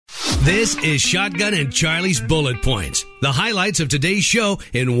This is Shotgun and Charlie's Bullet Points. The highlights of today's show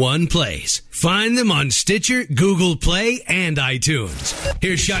in one place. Find them on Stitcher, Google Play, and iTunes.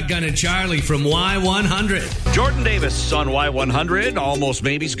 Here's Shotgun and Charlie from Y100. Jordan Davis on Y100. Almost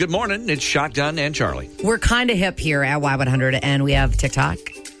Maybes. Good morning. It's Shotgun and Charlie. We're kind of hip here at Y100, and we have TikTok.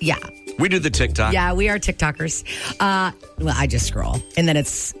 Yeah. We do the TikTok. Yeah, we are TikTokers. Well, I just scroll, and then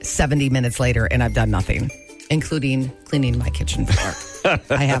it's 70 minutes later, and I've done nothing, including cleaning my kitchen floor.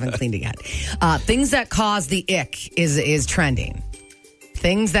 I haven't cleaned it yet. Things that cause the ick is trending.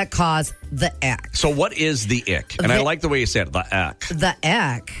 Things that cause the ick. So what is the ick? And I like the way you said it, the ick. The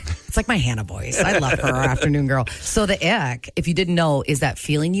ick. It's like my Hannah voice. I love her, our afternoon girl. So the ick, if you didn't know, is that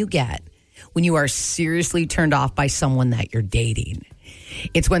feeling you get when you are seriously turned off by someone that you're dating.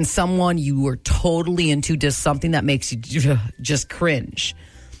 It's when someone you were totally into does something that makes you just cringe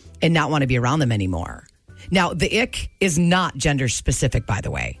and not want to be around them anymore. Now, the ick is not gender specific, by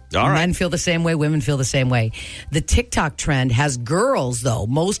the way. All right. Men feel the same way. Women feel the same way. The TikTok trend has girls, though,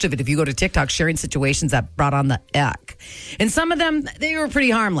 most of it, if you go to TikTok, sharing situations that brought on the ick. And some of them, they were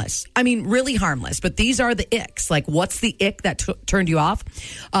pretty harmless. I mean, really harmless. But these are the icks. Like, what's the ick that turned you off?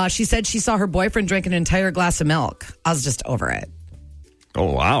 She said she saw her boyfriend drink an entire glass of milk. I was just over it.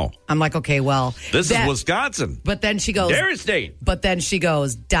 Oh, wow. I'm like, okay, well. This is Wisconsin. But then she goes. Dairy State. But then she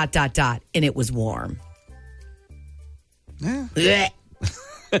goes, ... and it was warm. Yeah.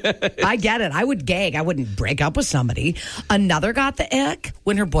 I get it. I would gag. I wouldn't break up with somebody. Another got the ick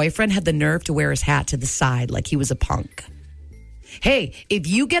when her boyfriend had the nerve to wear his hat to the side like he was a punk. Hey, if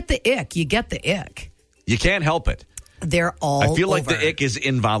you get the ick, you get the ick. You can't help it. They're all I feel like over. the ick is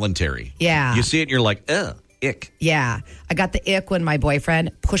involuntary. Yeah. You see it and you're like, ugh, ick. Yeah. I got the ick when my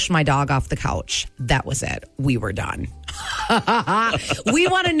boyfriend pushed my dog off the couch. That was it. We were done. We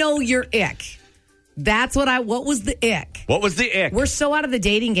want to know your ick. That's what was the ick? What was the ick? We're so out of the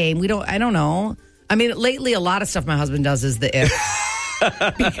dating game. I don't know. I mean, lately, a lot of stuff my husband does is the ick.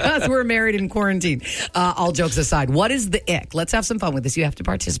 Because we're married in quarantine. All jokes aside, what is the ick? Let's have some fun with this. You have to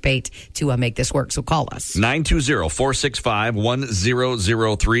participate to make this work. So call us.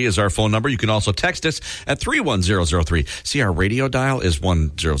 920-465-1003 is our phone number. You can also text us at 31003. See, our radio dial is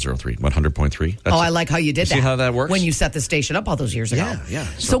 1003, 100.3. I like how you did that. See how that works? When you set the station up all those years ago. Yeah.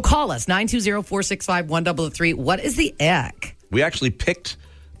 So call us, 920-465-1003. What is the ick? We actually picked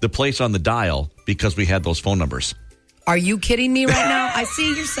the place on the dial because we had those phone numbers. Are you kidding me right now? I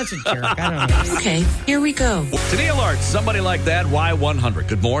see you're such a jerk. I don't know. Okay, here we go. Today alerts, somebody like that, Y100.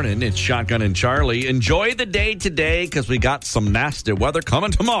 Good morning, it's Shotgun and Charlie. Enjoy the day today because we got some nasty weather coming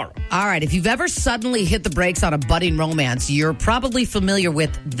tomorrow. All right, if you've ever suddenly hit the brakes on a budding romance, you're probably familiar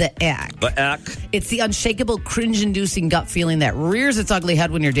with the ick. The ick. It's the unshakable, cringe-inducing gut feeling that rears its ugly head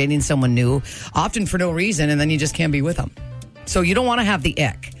when you're dating someone new, often for no reason, and then you just can't be with them. So you don't want to have the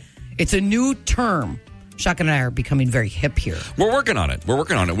ick. It's a new term. Shotgun and I are becoming very hip here. We're working on it.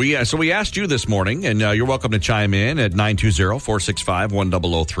 We asked you this morning, and you're welcome to chime in at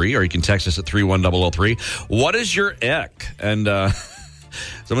 920-465-1003, or you can text us at 31003. What is your ick? And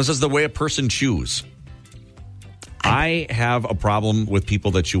someone says the way a person chews. I have a problem with people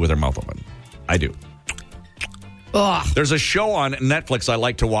that chew with their mouth open. I do. Ugh. There's a show on Netflix I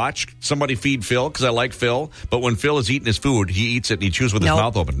like to watch. Somebody feed Phil because I like Phil. But when Phil is eating his food, he eats it and he chews with his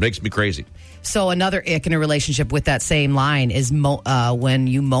mouth open. Makes me crazy. So another ick in a relationship with that same line is when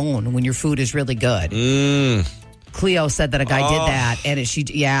you moan when your food is really good. Cleo said that a guy did that, and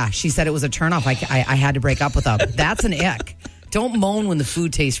she said it was a turnoff. I had to break up with him. That's an ick. Don't moan when the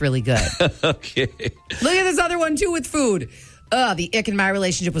food tastes really good. Okay. Look at this other one too with food. The ick in my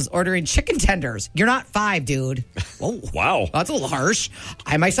relationship was ordering chicken tenders. You're not 5, dude. Oh, wow. That's a little harsh.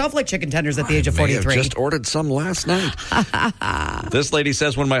 I myself like chicken tenders at the age of 43. I just ordered some last night. This lady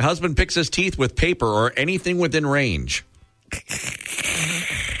says, when my husband picks his teeth with paper or anything within range. I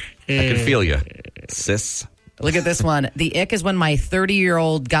can feel you, sis. Look at this one. The ick is when my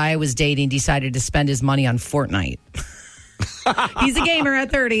 30-year-old guy I was dating decided to spend his money on Fortnite. He's a gamer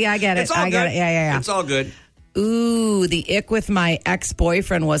at 30. I get it. It's all good. Get it. Yeah. It's all good. Ooh, the ick with my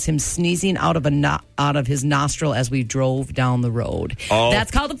ex-boyfriend was him sneezing out of his nostril as we drove down the road. Oh, that's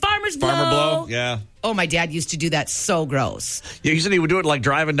called the farmer's blow. Farmer blow, yeah. Oh, my dad used to do that. So gross. Yeah, he said he would do it like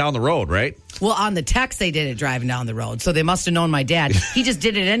driving down the road, right? Well, on the text, they did it driving down the road. So they must have known my dad. He just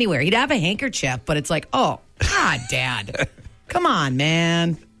did it anywhere. He'd have a handkerchief, but it's like, oh, God, Dad. Come on,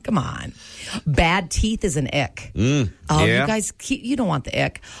 man. Come on. Bad teeth is an ick. Yeah. You guys, you don't want the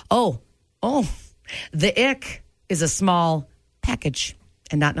ick. Oh. The ick is a small package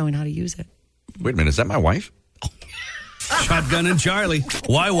and not knowing how to use it. Wait a minute, is that my wife? Shotgun and Charlie,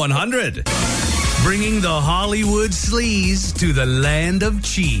 Y100. Bringing the Hollywood sleaze to the land of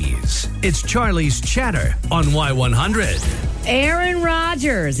cheese. It's Charlie's Chatter on Y100. Aaron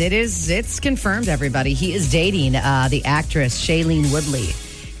Rodgers. It's confirmed, everybody. He is dating the actress Shailene Woodley.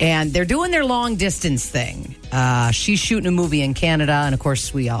 And they're doing their long distance thing. She's shooting a movie in Canada, and of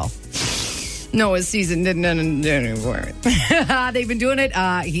course we all know his season didn't end anymore. They've been doing it.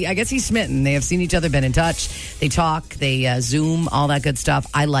 I guess he's smitten. They have seen each other, been in touch. They talk, they Zoom, all that good stuff.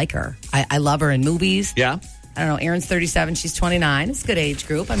 I like her. I love her in movies. Yeah. I don't know. Aaron's 37. She's 29. It's a good age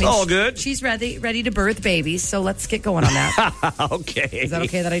group. I mean, all good. She's ready to birth babies. So let's get going on that. Okay. Is that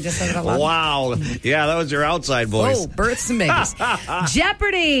okay that I just said it out loud? Wow. Yeah, that was your outside voice. Oh, births and babies.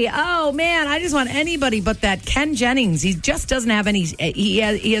 Jeopardy. Oh, man. I just want anybody but that Ken Jennings. He just doesn't have any. He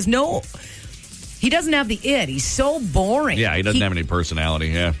doesn't have the it. He's so boring. Yeah, he doesn't have any personality.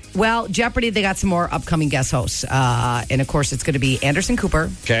 Yeah. Well, Jeopardy, they got some more upcoming guest hosts. And, of course, it's going to be Anderson Cooper,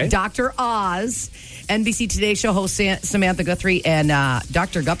 okay, Dr. Oz, NBC Today Show host Samantha Guthrie, and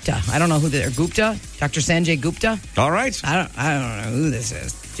Dr. Gupta. I don't know who they're. Gupta? Dr. Sanjay Gupta? All right. I don't know who this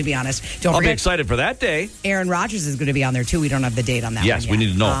is, to be honest. Don't I'll forget, be excited for that day. Aaron Rodgers is going to be on there, too. We don't have the date on that yes, one yet. We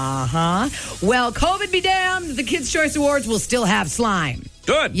need to know. Uh-huh. Well, COVID be damned. The Kids' Choice Awards will still have slime.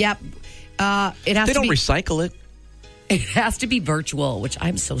 Good. Yep. It has they to don't be, recycle it. It has to be virtual, which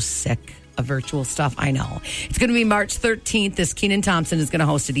I'm so sick of virtual stuff. I know. It's going to be March 13th. This Kenan Thompson is going to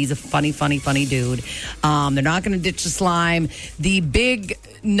host it. He's a funny dude. They're not going to ditch the slime. The big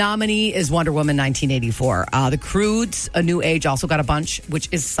nominee is Wonder Woman 1984. The Croods, A New Age, also got a bunch, which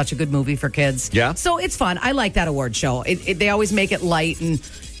is such a good movie for kids. Yeah. So it's fun. I like that award show. They always make it light and...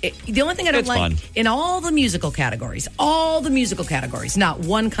 the only thing I don't like, fun. in all the musical categories, not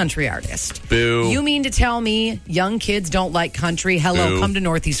one country artist. Boo. You mean to tell me young kids don't like country? Hello, Boo. come to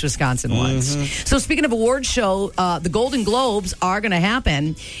Northeast Wisconsin once. So speaking of awards show, the Golden Globes are going to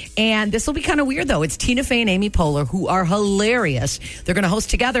happen. And this will be kind of weird, though. It's Tina Fey and Amy Poehler, who are hilarious. They're going to host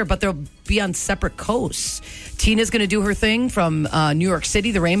together, but they'll be on separate coasts. Tina's going to do her thing from New York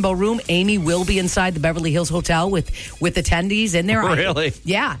City, the Rainbow Room. Amy will be inside the Beverly Hills Hotel with attendees in there. Really?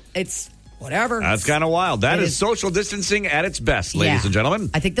 Yeah, it's whatever. That's kind of wild. That is social distancing at its best, ladies and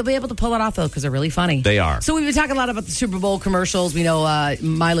gentlemen. I think they'll be able to pull it off, though, because they're really funny. They are. So we've been talking a lot about the Super Bowl commercials. We know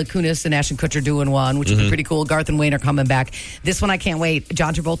Mila Kunis and Ashton Kutcher doing one, which would be pretty cool. Garth and Wayne are coming back. This one I can't wait.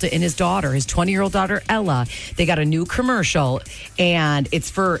 John Travolta and his daughter, his 20-year-old daughter, Ella, they got a new commercial, and it's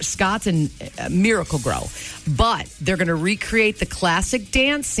for Scott's and Miracle Grow. But they're going to recreate the classic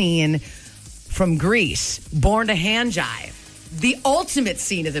dance scene from Grease, Born to Hand Jive. The ultimate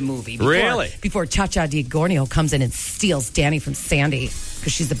scene of the movie. Before Cha-Cha Diagornio comes in and steals Danny from Sandy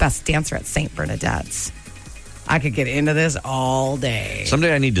because she's the best dancer at St. Bernadette's. I could get into this all day.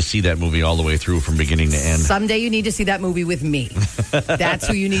 Someday I need to see that movie all the way through from beginning to end. Someday you need to see that movie with me. That's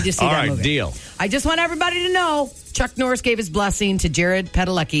who you need to see that movie. All right, deal. I just want everybody to know Chuck Norris gave his blessing to Jared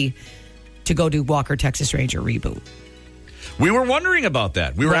Padalecki to go do Walker, Texas Ranger reboot. We were wondering about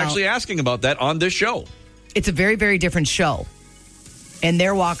that. We were actually asking about that on this show. It's a very, very different show. And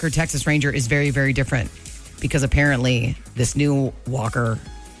their Walker, Texas Ranger is very, very different because apparently this new Walker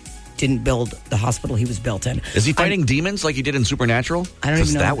didn't build the hospital he was built in. Is he fighting demons like he did in Supernatural? I don't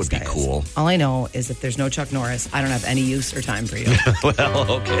even know. That would be cool. All I know is if there's no Chuck Norris, I don't have any use or time for you.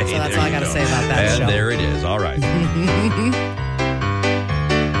 Well, okay. So that's all I got to say about that show. And there it is. All right.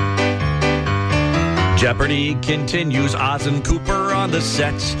 Jeopardy continues. Oz and Cooper on the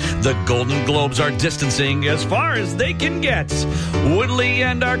set. The Golden Globes are distancing as far as they can get. Woodley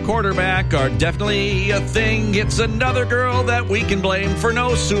and our quarterback are definitely a thing. It's another girl that we can blame for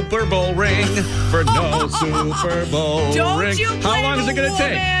no Super Bowl ring. For no Super Bowl ring. Don't you blame How long is it going to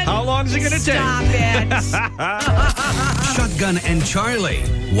take? How long is it going to take? Stop it. Shotgun and Charlie,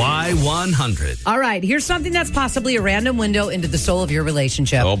 Y100. All right, here's something that's possibly a random window into the soul of your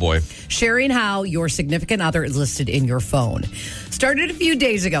relationship. Oh, boy. Sharing how your significant other is listed in your phone. Started a few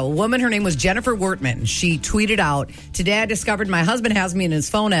days ago. A woman, her name was Jennifer Wertman. She tweeted out, "Today I discovered my husband has me in his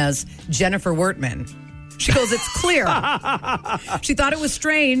phone as Jennifer Wertman." She goes, "It's clear." She thought it was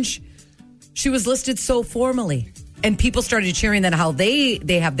strange. She was listed so formally. And people started cheering that how they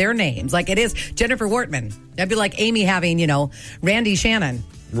have their names. Like it is Jennifer Wertman. That'd be like Amy having, Randy Shannon.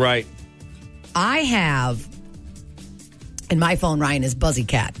 Right. I have in my phone, Ryan is Buzzy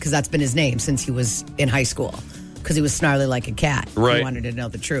Cat because that's been his name since he was in high school because he was snarly like a cat. Right. He wanted to know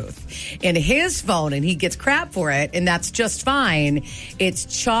the truth. In his phone, and he gets crap for it, and that's just fine. It's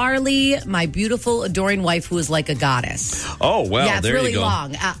Charli, my beautiful, adoring wife who is like a goddess. Oh, well, yeah, it's there really you go.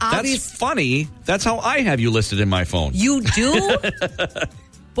 long. That's funny. That's how I have you listed in my phone. You do?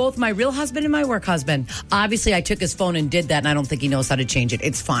 both my real husband and my work husband. Obviously, I took his phone and did that, and I don't think he knows how to change it.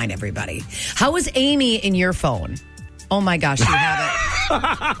 It's fine, everybody. How is Amy in your phone? Oh, my gosh, you have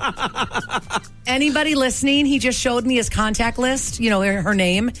it. Anybody listening? He just showed me his contact list, her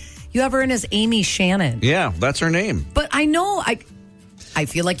name. You have her in as Amy Shannon. Yeah, that's her name. But I know, I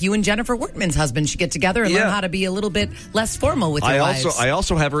feel like you and Jennifer Workman's husband should get together and learn how to be a little bit less formal with your wives. I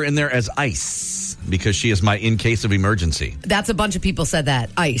also have her in there as Ice because she is my in case of emergency. That's a bunch of people said that,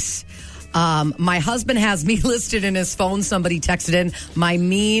 Ice. My husband has me listed in his phone. Somebody texted in, my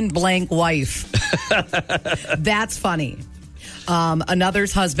mean blank wife. That's funny.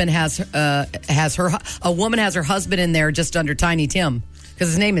 Another's husband a woman has her husband in there just under Tiny Tim because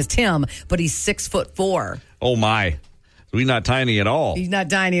his name is Tim, but he's 6'4". Oh my. He's not tiny at all. He's not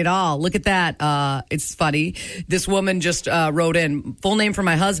tiny at all. Look at that. It's funny. This woman just wrote in, full name for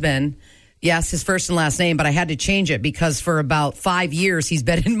my husband. Yes, his first and last name, but I had to change it because for about 5 years, he's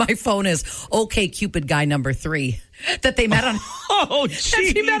been in my phone as OK Cupid guy number 3 that they met on. Oh, that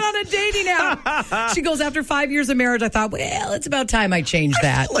she met on a dating app. She goes, after 5 years of marriage, I thought, well, it's about time I changed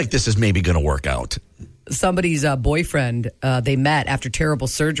that. I feel like this is maybe going to work out. Somebody's boyfriend, they met after terrible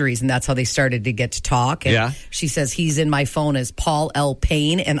surgeries, and that's how they started to get to talk. And she says he's in my phone as Paul L.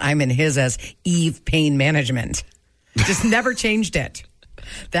 Payne, and I'm in his as Eve Payne Management. Just never changed it.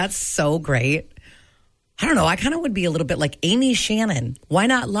 That's so great. I don't know. I kind of would be a little bit like Amy Shannon. Why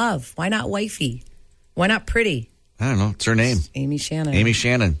not love? Why not wifey? Why not pretty? I don't know. It's her name. Amy Shannon. Amy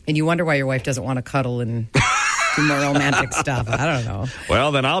Shannon. And you wonder why your wife doesn't want to cuddle and do more romantic stuff. I don't know.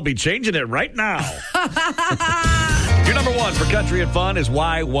 Well, then I'll be changing it right now. Your number one for country and fun is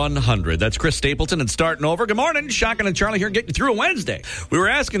Y100. That's Chris Stapleton and starting over. Good morning. Shotgun and Charlie here getting you through a Wednesday. We were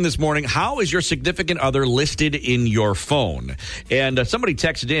asking this morning, how is your significant other listed in your phone? And somebody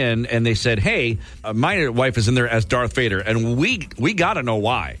texted in and they said, hey, my wife is in there as Darth Vader. And we got to know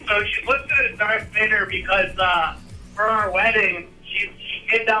why. So she's listed as Darth Vader because for our wedding, she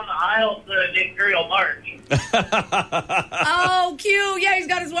came down the aisle to the Imperial March. Oh, cute. Yeah, he's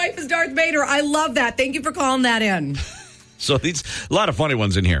got his wife as Darth Vader. I love that. Thank you for calling that in. So these a lot of funny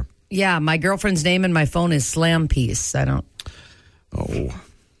ones in here. Yeah, my girlfriend's name in my phone is Slam Piece. I don't. Oh.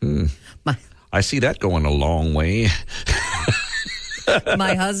 I see that going a long way.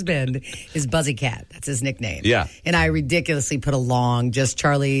 My husband is Buzzy Cat. That's his nickname. Yeah. And I ridiculously put along just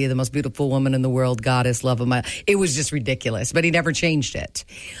Charlie, the most beautiful woman in the world, goddess, love of my... It was just ridiculous, but he never changed it.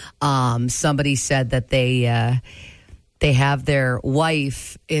 Somebody said that they have their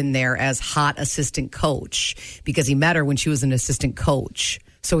wife in there as hot assistant coach because he met her when she was an assistant coach.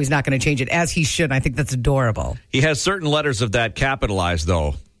 So he's not going to change it, as he should. I think that's adorable. He has certain letters of that capitalized,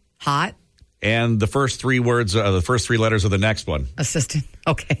 though. Hot? And the first three words, the first three letters of the next one. Assistant.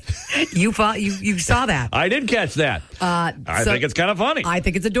 Okay. You saw that. I did catch that. I think it's kind of funny. I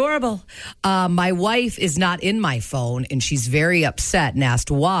think it's adorable. My wife is not in my phone, and she's very upset and asked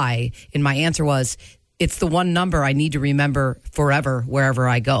why. And my answer was, it's the one number I need to remember forever wherever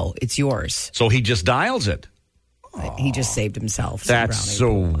I go. It's yours. So he just dials it. He just saved himself. That's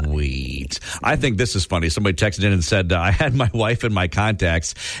so sweet. I think this is funny. Somebody texted in and said, I had my wife in my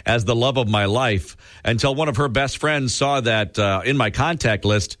contacts as the love of my life until one of her best friends saw that in my contact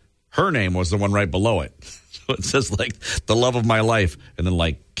list, her name was the one right below it. So it says like the love of my life and then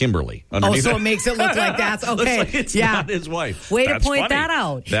like Kimberly. Oh, so it makes it look like that's okay. Like it's not his wife. Way that's to point funny. that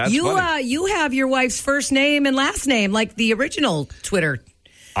out. That's funny. You have your wife's first name and last name like the original Twitter.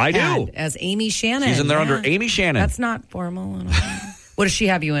 I do. As Amy Shannon. She's in there under Amy Shannon. That's not formal. What does she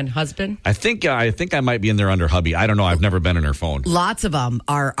have you in? Husband? I think I might be in there under hubby. I don't know. I've never been in her phone. Lots of them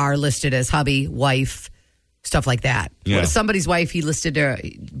are listed as hubby, wife, stuff like that. Yeah. Somebody's wife, he listed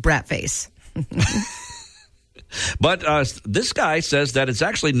brat face. But this guy says that it's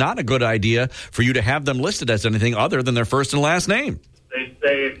actually not a good idea for you to have them listed as anything other than their first and last name. They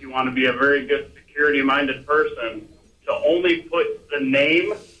say if you want to be a very good security-minded person, to only put the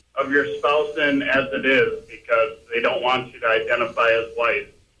name of your spouse in as it is because they don't want you to identify as wife,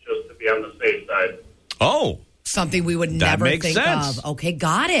 just to be on the safe side. Oh. Something we would that never makes think sense. of. Okay,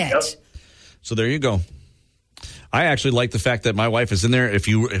 got it. Yep. So there you go. I actually like the fact that my wife is in there. If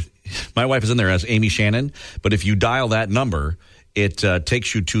my wife is in there as Amy Shannon, but if you dial that number, it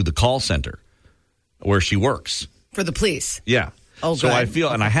takes you to the call center where she works. For the police. Yeah. Oh, so good. I feel,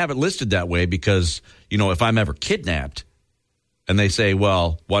 and I have it listed that way because, if I'm ever kidnapped and they say,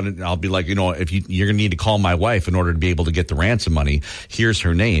 well, I'll be like, if you're going to need to call my wife in order to be able to get the ransom money, here's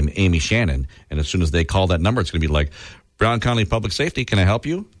her name, Amy Shannon. And as soon as they call that number, it's going to be like, Brown County Public Safety, can I help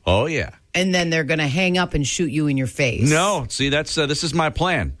you? Oh, yeah. And then they're going to hang up and shoot you in your face. No, see, this is my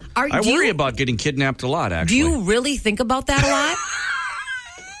plan. I worry about getting kidnapped a lot, actually. Do you really think about that a lot?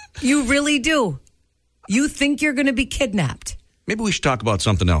 You really do. You think you're going to be kidnapped. Maybe we should talk about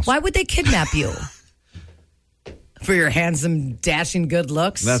something else. Why would they kidnap you? For your handsome, dashing good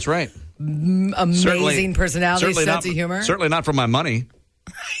looks? That's right. Amazing personality, sense of humor? Certainly not for my money.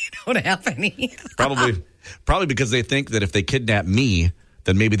 You don't have any. Probably because they think that if they kidnap me,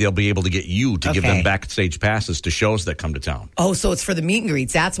 then maybe they'll be able to get you to give them backstage passes to shows that come to town. Oh, so it's for the meet and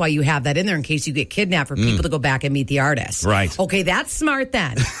greets. That's why you have that in there in case you get kidnapped for people to go back and meet the artist. Right. Okay, that's smart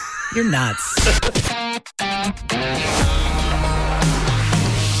then. You're nuts.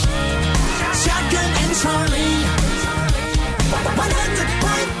 Shotgun and Charlie.